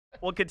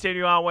we'll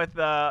continue on with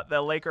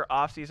the Laker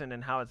offseason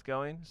and how it's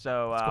going.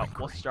 So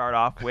we'll start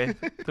off with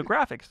the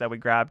graphics that we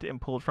grabbed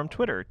and pulled from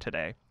Twitter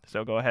today.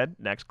 So go ahead.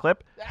 Next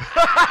clip.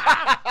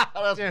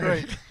 That's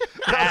great.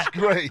 That's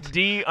great.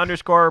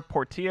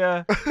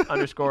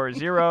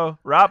 D_Portilla_0.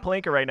 Rob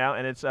Pelinka right now,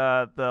 and it's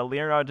the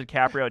Leonardo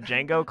DiCaprio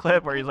Django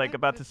clip where he's like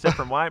about to sip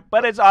from wine,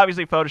 but it's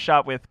obviously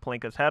photoshopped with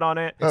Pelinka's head on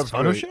it. That's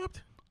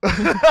photoshopped? We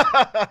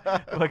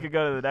could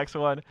go to the next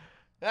one.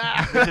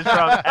 Which is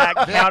from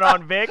Count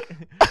on Vic.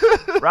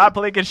 Rob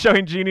Pelinka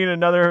showing Genie in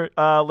another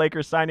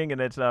Lakers signing, and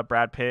it's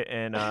Brad Pitt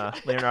and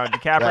Leonardo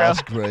DiCaprio.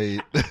 That's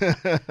great.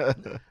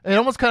 It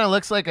almost kind of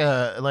looks like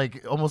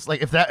almost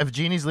like if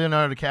Genie's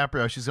Leonardo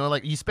DiCaprio, she's going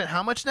like, you spent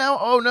how much now?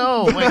 Oh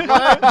no, like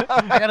what?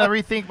 I gotta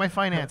rethink my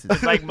finances.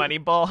 It's like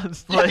Moneyball.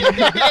 It's like,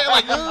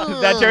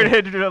 that turned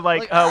into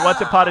like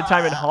Once Upon a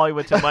Time in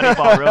Hollywood to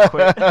Moneyball real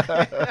quick.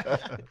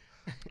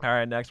 All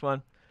right, next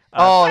one.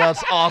 Oh,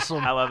 that's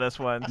awesome. I love this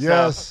one.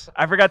 Yes. So,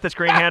 I forgot the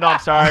screen handle. I'm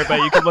sorry, but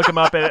you can look him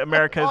up at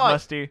America's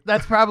Musty.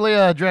 That's probably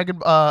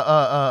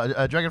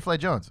Dragonfly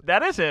Jones.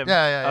 That is him.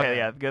 Yeah. Okay,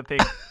 yeah. Good thing.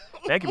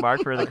 Thank you,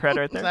 Mark, for the credit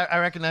right there. I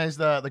recognize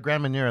the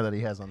Grand Manera that he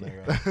has on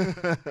there.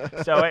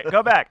 So wait,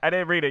 go back. I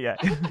didn't read it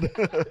yet.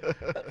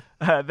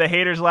 The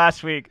haters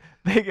last week.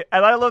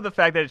 I love the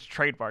fact that it's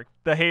trademarked.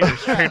 The haters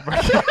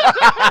trademark.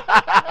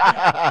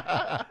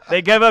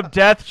 They give up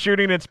death,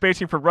 shooting, and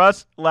spacing for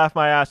Russ. Laugh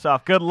my ass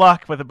off. Good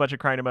luck with a bunch of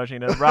crying emoji.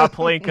 And Rob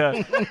Pelinka.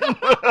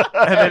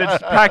 And then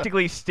it's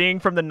practically Sting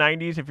from the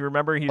 90s. If you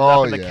remember, he's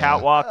up in the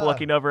catwalk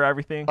looking over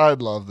everything.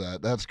 I'd love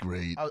that. That's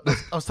great. I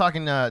was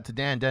talking to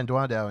Dan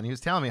Duandow, and he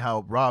was telling me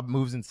how Rob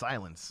moves in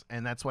silence.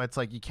 And that's why it's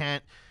like you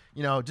can't,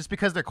 just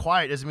because they're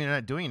quiet doesn't mean they're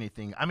not doing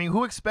anything. I mean,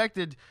 who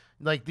expected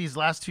like these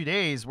last 2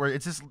 days where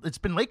it's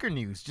been Laker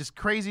news, just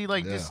crazy,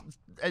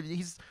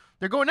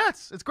 they're going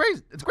nuts. It's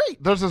crazy. It's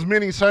great. There's as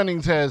many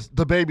signings as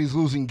the baby's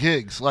losing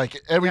gigs. Like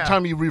every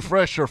time you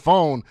refresh your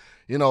phone,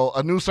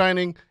 a new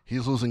signing,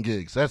 he's losing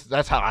gigs.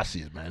 That's how I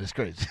see it, man. It's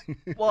crazy.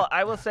 Well,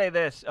 I will say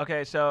this.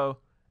 Okay, so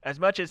as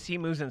much as he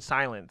moves in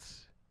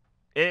silence,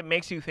 it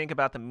makes you think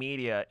about the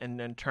media and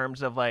in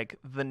terms of like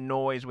the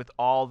noise with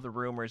all the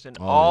rumors and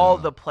all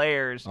the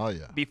players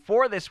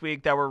before this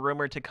week that were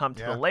rumored to come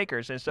to the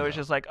Lakers. And so it's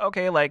just like,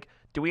 okay, like,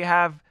 do we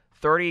have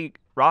 30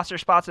 roster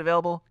spots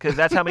available? Because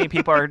that's how many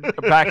people are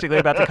practically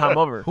about to come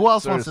over. Who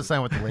else wants to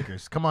sign with the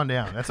Lakers? Come on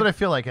down. That's what I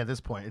feel like at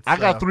this point. I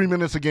got 3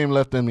 minutes of game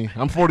left in me.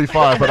 I'm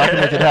 45, but I can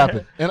make it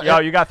happen. And, Yo,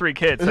 you got 3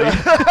 kids. So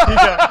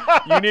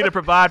you need to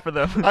provide for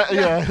them.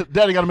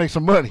 Daddy got to make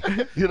some money.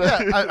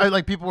 I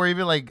like people were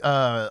even like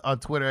on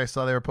Twitter. I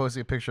saw they were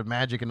posting a picture of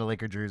Magic in the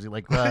Laker jersey.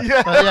 Like,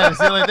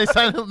 they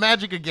signed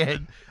Magic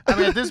again. I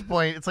mean, at this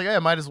point, it's like, I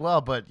might as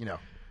well. But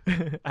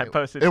I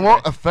posted. It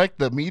won't affect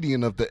the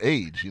median of the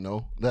age,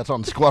 that's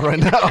on the squad right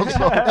now.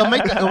 So.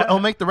 It'll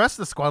make the rest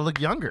of the squad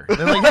look younger.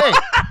 They're like, hey,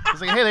 it's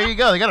like, hey, there you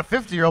go. They got a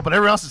 50-year-old, but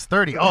everyone else is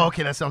 30. Oh,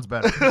 okay, that sounds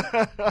better.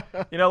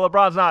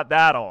 LeBron's not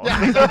that old.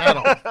 Yeah, he's not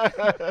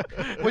that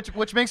old.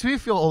 Which makes me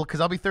feel old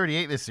because I'll be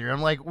 38 this year.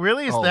 I'm like,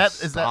 really? Is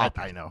that?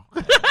 I know.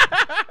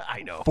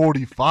 I know.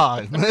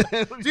 45, man.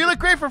 So you look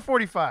great for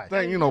 45.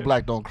 Dang,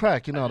 black don't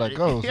crack. You know how that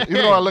goes. Even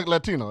though I look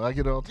Latino, I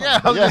get it all the time.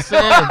 Yeah, I was just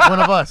saying, one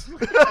of us.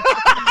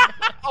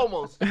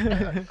 Almost.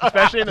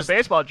 Especially in the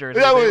baseball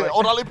jersey. Yeah,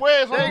 orale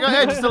pues. There you go.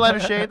 Hey, just a lighter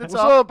shade. That's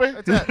What's all. up, baby?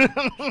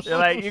 You're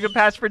like, you can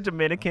pass for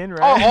Dominican,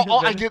 right?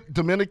 I get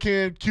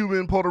Dominican,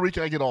 Cuban, Puerto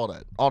Rican. I get all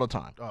that all the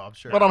time. Oh, I'm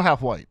sure. But I'm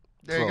half white.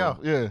 There you go.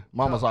 Yeah,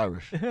 mama's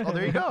Irish. Oh,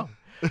 there you go.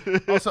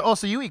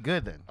 So you eat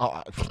good then?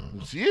 Oh,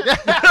 see it?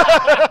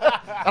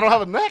 I don't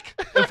have a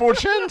neck and 4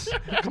 chins.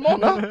 Come on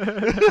now.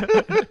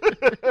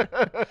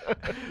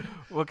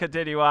 We'll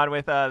continue on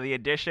with the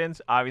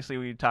additions. Obviously,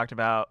 we talked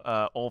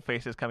about old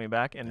faces coming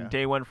back, and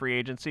day one free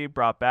agency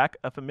brought back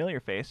a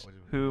familiar face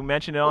who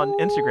mentioned it on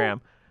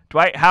Instagram.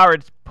 Dwight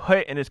Howard's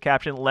put in his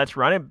caption, "Let's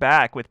run it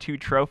back with 2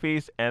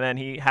 trophies," and then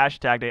he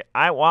hashtagged it,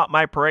 "I want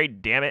my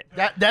parade, damn it."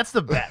 That's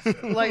the best.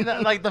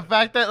 like the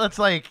fact that it's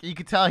like you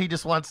could tell he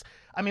just wants.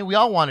 I mean, we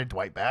all wanted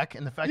Dwight back,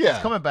 and the fact that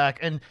he's coming back,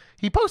 and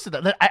he posted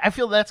that. I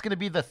feel that's going to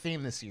be the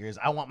theme this year is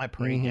I want my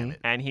parade, damn it.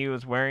 And he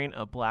was wearing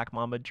a Black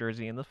Mamba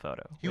jersey in the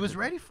photo. He was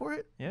ready for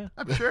it? Yeah.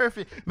 I'm sure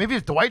maybe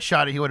if Dwight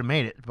shot it, he would have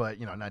made it, but,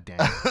 not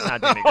Danny.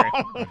 Not Danny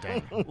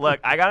Green. Look,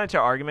 I got into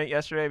an argument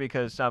yesterday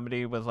because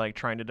somebody was, like,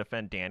 trying to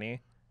defend Danny.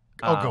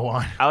 Go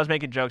on. I was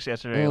making jokes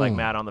yesterday, like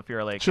Matt on the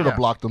Fear Lake. Should have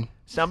blocked them.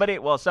 Somebody,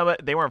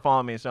 they weren't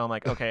following me, so I'm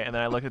like, okay. And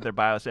then I looked at their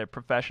bio, it said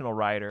professional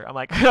writer. I'm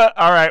like, all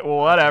right, well,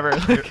 whatever.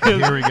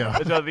 Here we go.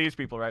 It's of these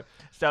people, right?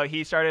 So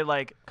he started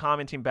like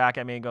commenting back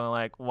at me and going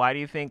like, why do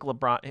you think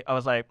LeBron? I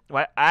was like,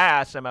 I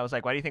asked him, I was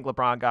like, why do you think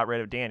LeBron got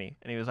rid of Danny?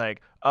 And he was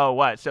like, oh,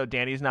 what? So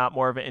Danny's not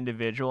more of an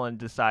individual and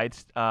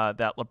decides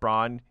that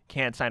LeBron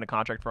can't sign a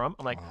contract for him?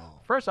 I'm like,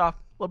 first off,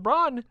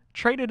 LeBron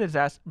traded his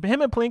ass.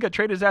 Him and Pelinka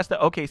traded his ass to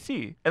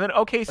OKC, and then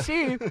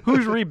OKC,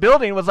 who's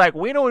rebuilding, was like,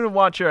 "We don't even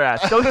want your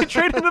ass," so he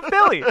traded to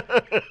Philly.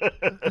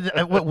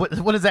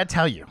 What does that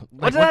tell you?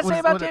 What does that say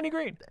about Danny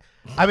Green?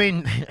 I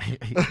mean,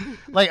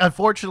 like,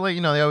 unfortunately,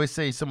 they always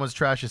say someone's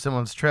trash is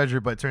someone's treasure,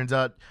 but it turns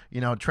out,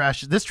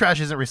 trash. This trash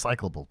isn't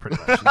recyclable, pretty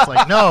much. It's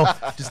like, no,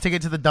 just take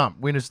it to the dump.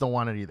 We just don't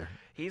want it either.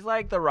 He's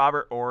like the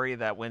Robert Horry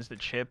that wins the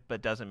chip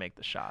but doesn't make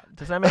the shot.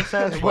 Does that make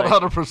sense?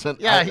 100%.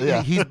 Yeah,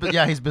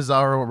 he's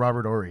Bizarro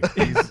Robert Horry.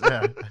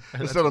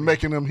 Instead of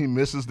making him, he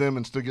misses them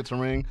and still gets a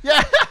ring.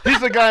 Yeah, he's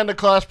the guy in the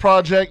class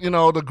project,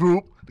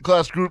 the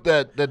class group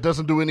that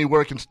doesn't do any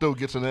work and still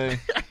gets an A.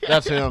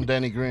 That's him,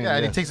 Danny Green. Yeah,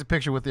 and he takes a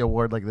picture with the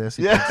award like this.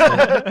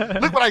 Yeah,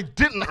 look what I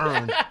didn't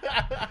earn.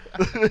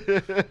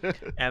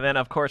 And then,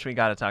 of course, we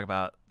got to talk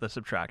about the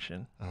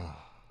subtraction.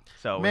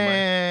 So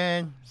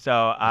man,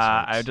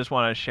 I just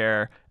want to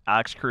share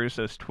Alex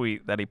Caruso's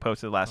tweet that he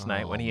posted last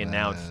night when he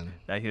announced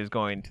that he was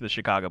going to the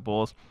Chicago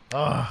Bulls.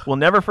 We'll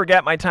never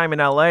forget my time in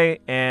LA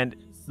and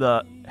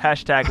the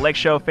hashtag Lake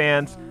Show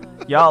fans.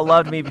 Y'all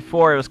loved me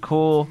before it was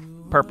cool.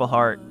 Purple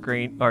heart,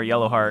 green or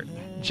yellow heart.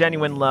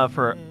 Genuine love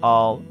for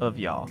all of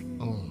y'all.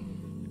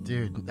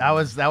 Dude, that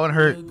one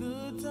hurt.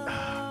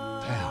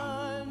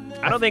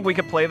 I don't think we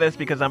could play this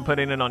because I'm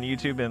putting it on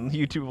YouTube and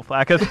YouTube will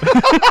flag us.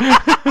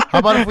 How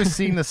about if we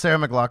sing the Sarah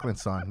McLachlan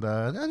song? The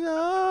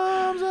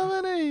arms of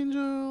an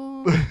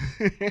angel.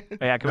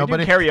 Yeah, can we do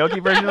a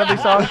karaoke version of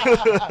these songs?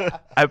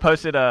 I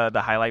posted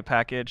the highlight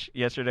package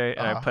yesterday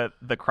and I put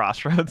the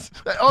Crossroads.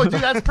 Oh, dude,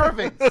 that's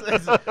perfect.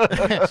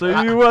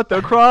 So you at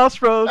the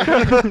Crossroads. So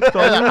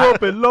you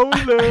up and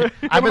lonely.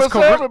 I miss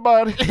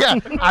everybody. Yeah,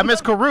 I miss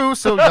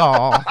Caruso,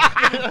 y'all.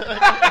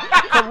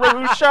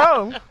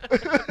 Caruso.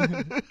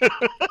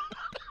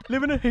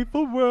 Live in a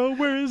hateful world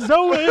where it's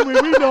Zoe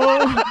where we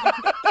know.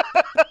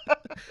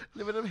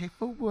 Live in a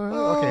hateful world.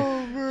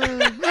 Oh,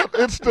 man.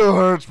 It still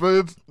hurts, but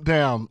it's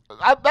damn.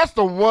 That's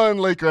the one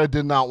Laker I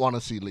did not want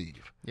to see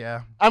leave.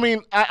 Yeah. I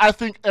mean, I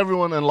think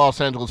everyone in Los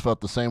Angeles felt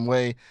the same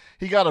way.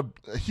 He got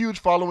a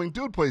huge following.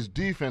 Dude plays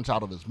defense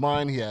out of his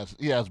mind. He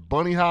has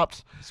bunny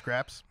hops.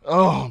 Scraps.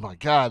 Oh, my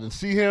God. And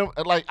see him,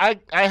 like, I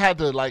had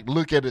to, like,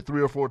 look at it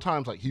 3 or 4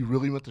 times. Like, he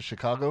really went to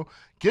Chicago.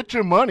 Get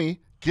your money.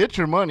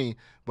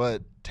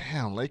 But,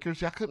 damn,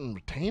 Lakers, y'all couldn't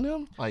retain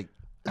him? Like,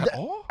 at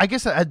all? I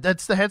guess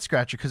that's the head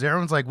scratcher because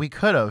everyone's like, we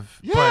could have,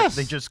 yes,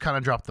 but they just kind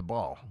of dropped the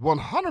ball.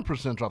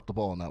 100% dropped the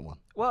ball on that one.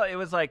 Well, it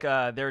was like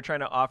they were trying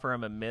to offer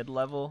him a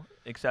mid-level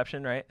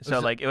exception, right? So,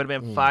 like, it would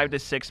have been $5 to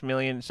 $6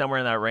 million, somewhere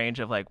in that range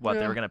of, like, what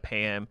they were going to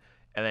pay him.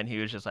 And then he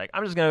was just like,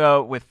 I'm just going to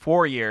go with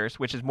 4 years,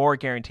 which is more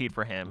guaranteed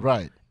for him.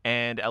 Right.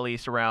 And at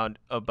least around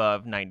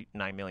above $9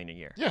 million a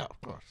year. Yeah,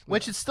 of course.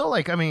 Which is still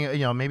like, I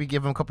mean, maybe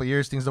give him a couple of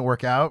years, things don't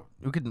work out.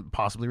 We could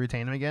possibly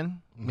retain him again,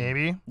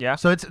 maybe. Yeah.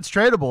 So it's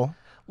tradable.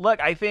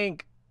 Look, I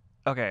think,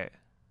 okay,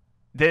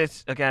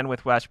 this again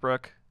with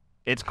Westbrook,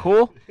 it's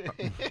cool.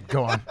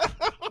 Go on.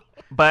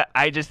 But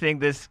I just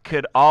think this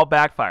could all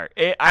backfire.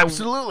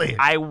 Absolutely.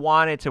 I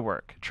want it to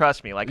work.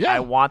 Trust me. Like,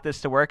 I want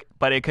this to work,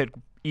 but it could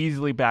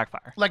easily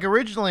backfire. Like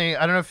originally,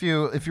 I don't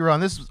know if you were on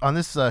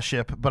this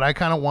ship, but I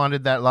kind of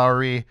wanted that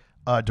Lowry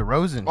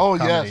DeRozan. Oh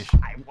combination.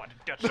 yes, I wanted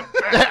that so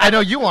bad. I know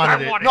you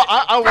wanted it. No,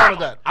 I wanted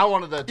that. I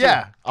wanted that too.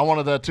 Yeah. I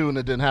wanted that too, and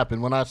it didn't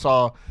happen. When I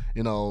saw,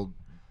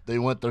 they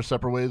went their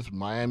separate ways,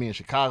 Miami and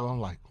Chicago, I'm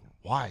like,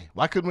 why?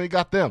 Why couldn't we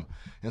got them?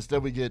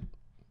 Instead, we get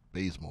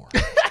Bazemore.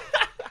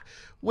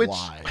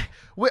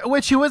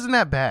 Which he wasn't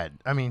that bad.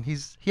 I mean,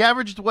 he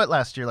averaged what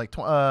last year? Like,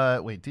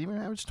 did he even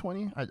average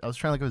 20? I was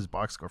trying to look at his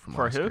box score from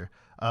last year.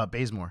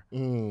 Bazemore.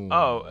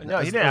 Oh, no,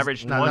 he didn't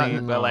average 20,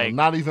 but like...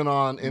 Not even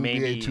on NBA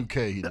maybe.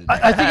 2K he didn't.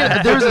 I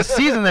think there was a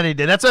season that he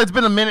did. That's why it's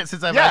been a minute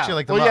since I've actually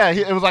looked him up.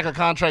 It was like a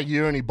contract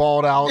year, and he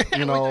balled out,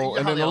 and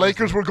then the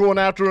Lakers were going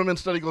after him.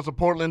 Instead, he goes to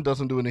Portland,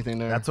 doesn't do anything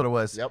there. That's what it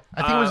was. Yep.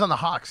 I think he was on the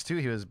Hawks, too.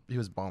 He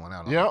was balling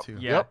out on it, too.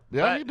 Yeah,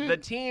 he did. The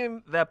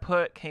team that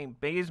put Kane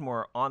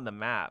Bazemore on the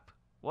map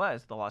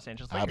was the Los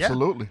Angeles Lakers.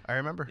 Absolutely. I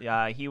remember.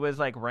 Yeah, he was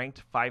like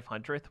ranked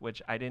 500th,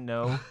 which I didn't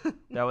know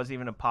that was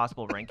even a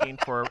possible ranking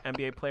for an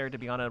NBA player to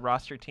be on a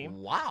roster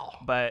team. Wow.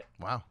 But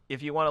wow,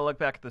 if you want to look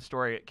back at the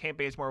story, Kane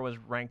Bazemore was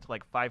ranked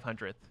like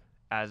 500th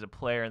as a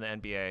player in the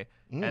NBA.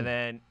 And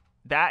then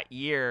that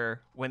year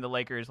when the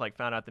Lakers like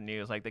found out the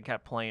news, like they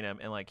kept playing him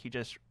and like he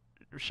just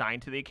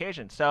shined to the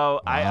occasion.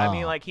 So I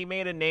mean, like he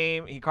made a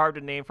name, he carved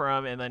a name for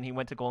him, and then he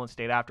went to Golden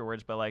State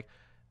afterwards. But like,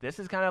 this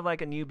is kind of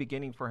like a new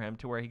beginning for him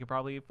to where he could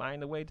probably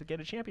find a way to get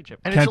a championship.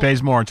 And Kent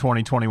Bazemore in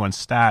 2021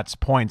 stats: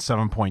 points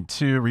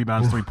 7.2,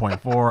 rebounds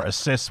 3.4,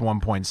 assists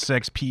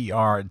 1.6,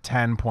 PER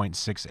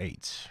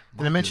 10.68.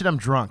 Did I mention I'm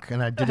drunk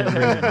and I didn't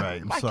read it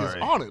right? I'm Mike sorry.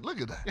 is on it.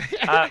 Look at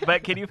that.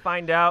 But can you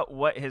find out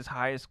what his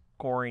highest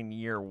scoring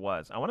year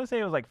was? I want to say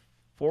it was like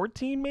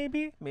 14,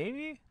 maybe.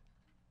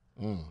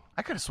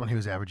 I could have sworn he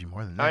was averaging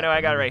more than that. I know,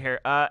 I got it right here.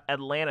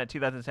 Atlanta,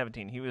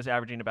 2017. He was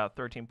averaging about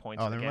 13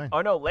 points in the game. mind.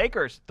 Oh, no,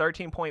 Lakers,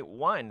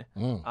 13.1.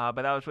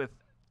 But that was with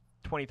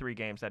 23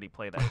 games that he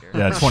played that year.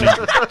 Yeah,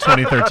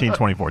 2013,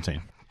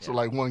 2014. So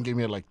like one gave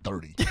me like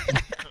 30.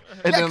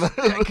 And then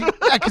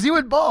because he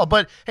would ball.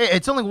 But hey,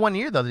 it's only 1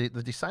 year though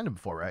that they signed him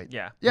for, right?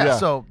 Yeah. Yeah.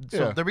 So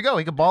Yeah. there we go.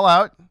 He could ball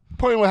out.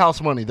 playing with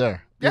house money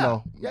there. Yeah, You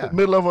know, yeah.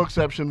 mid-level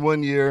exception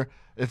 1 year.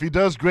 If he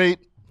does great,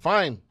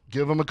 fine.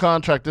 Give him a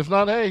contract. If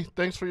not, hey,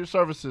 thanks for your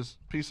services.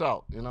 Peace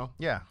out, you know?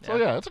 Yeah. So,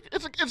 yeah,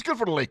 it's good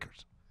for the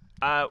Lakers.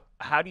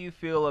 How do you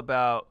feel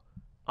about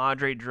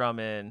Andre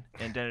Drummond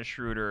and Dennis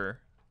Schroeder?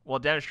 Well,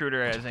 Dennis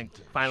Schroeder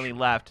hasn't finally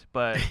left,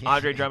 but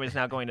Andre Drummond is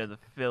now going to the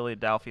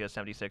Philadelphia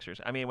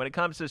 76ers. I mean, when it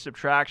comes to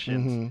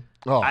subtractions,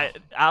 Mm-hmm. Oh,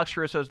 Alex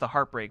Caruso is the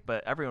heartbreak,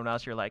 but everyone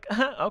else, you're like,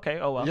 okay,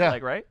 oh well, Yeah.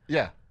 like, right?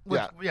 yeah.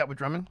 With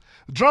Drummond.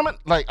 Drummond,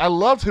 like, I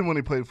loved him when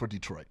he played for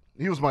Detroit.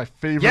 He was my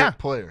favorite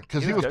player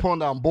because he was good. pulling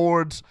down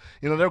boards.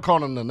 You know, they were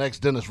calling him the next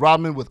Dennis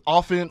Rodman with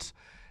offense.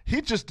 He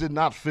just did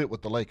not fit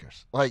with the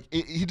Lakers. Like,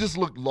 he just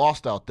looked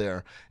lost out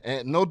there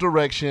and no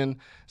direction.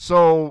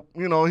 So,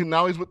 you know,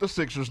 now he's with the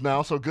Sixers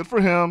now, so good for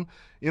him.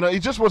 You know, he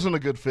just wasn't a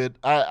good fit.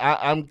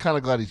 I'm kind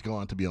of glad he's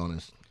gone, to be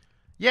honest.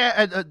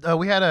 Yeah,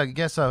 we had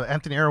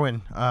Anthony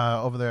Irwin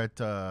over there at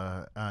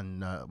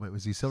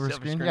was he Silver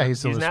Screen? Yeah, he's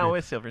Silver He's Screen. now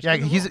with Silver Yeah,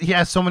 Screen. he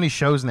has so many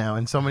shows now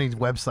and so many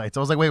websites. I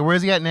was like, wait, where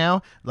is he at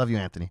now? Love you,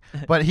 Anthony.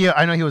 But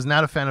I know he was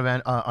not a fan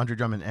of Andre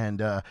Drummond, and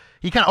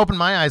he kind of opened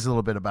my eyes a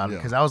little bit about it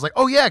because I was like,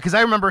 oh yeah, because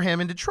I remember him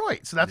in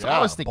Detroit. So that's what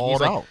I was thinking.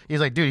 He's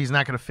like, dude, he's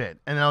not gonna fit.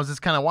 And then I was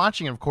just kind of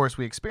watching, and of course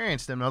we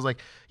experienced him. And I was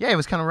like, yeah, he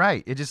was kind of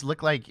right. It just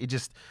looked like he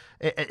just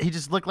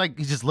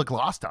looked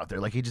lost out there.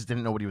 Like he just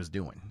didn't know what he was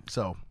doing.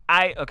 So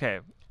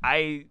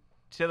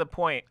To the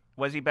point,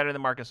 was he better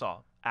than Marc Gasol?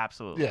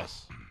 Absolutely.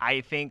 Yes.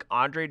 I think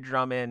Andre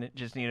Drummond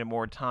just needed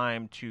more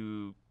time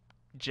to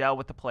gel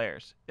with the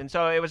players. And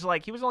so it was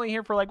like he was only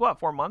here for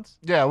 4 months?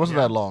 Yeah, it wasn't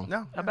that long.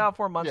 no, About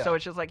 4 months. Yeah. So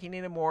it's just like he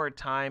needed more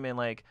time and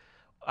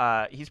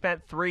he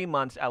spent 3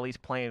 months at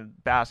least playing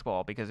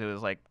basketball because it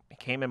was like he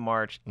came in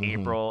March,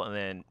 April, and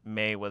then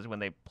May was when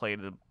they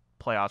played the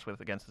playoffs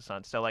against the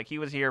Suns. So he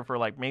was here for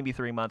maybe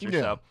 3 months or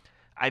so.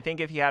 I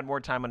think if he had more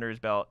time under his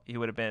belt, he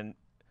would have been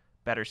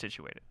better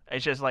situated.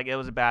 It's just it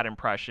was a bad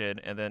impression,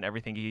 and then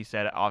everything he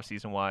said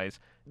offseason wise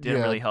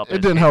didn't really help.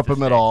 It didn't help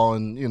him at all,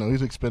 and you know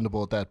he's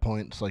expendable at that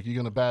point. It's like,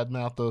 you're gonna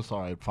badmouth us,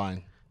 all right,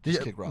 fine.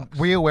 Just kick rocks.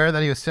 Were you aware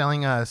that he was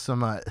selling some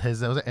was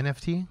it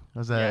NFT?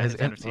 Was that his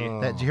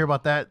NFT. Did you hear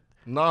about that?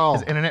 No.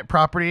 His internet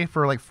property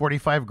for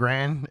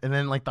 $45,000, and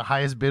then the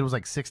highest bid was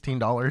 $16.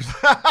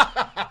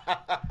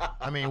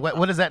 I mean,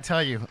 what does that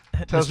tell you?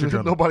 Tells Mr. you that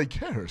Drummond? nobody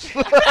cares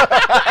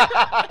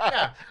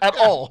at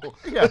all.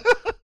 Yeah.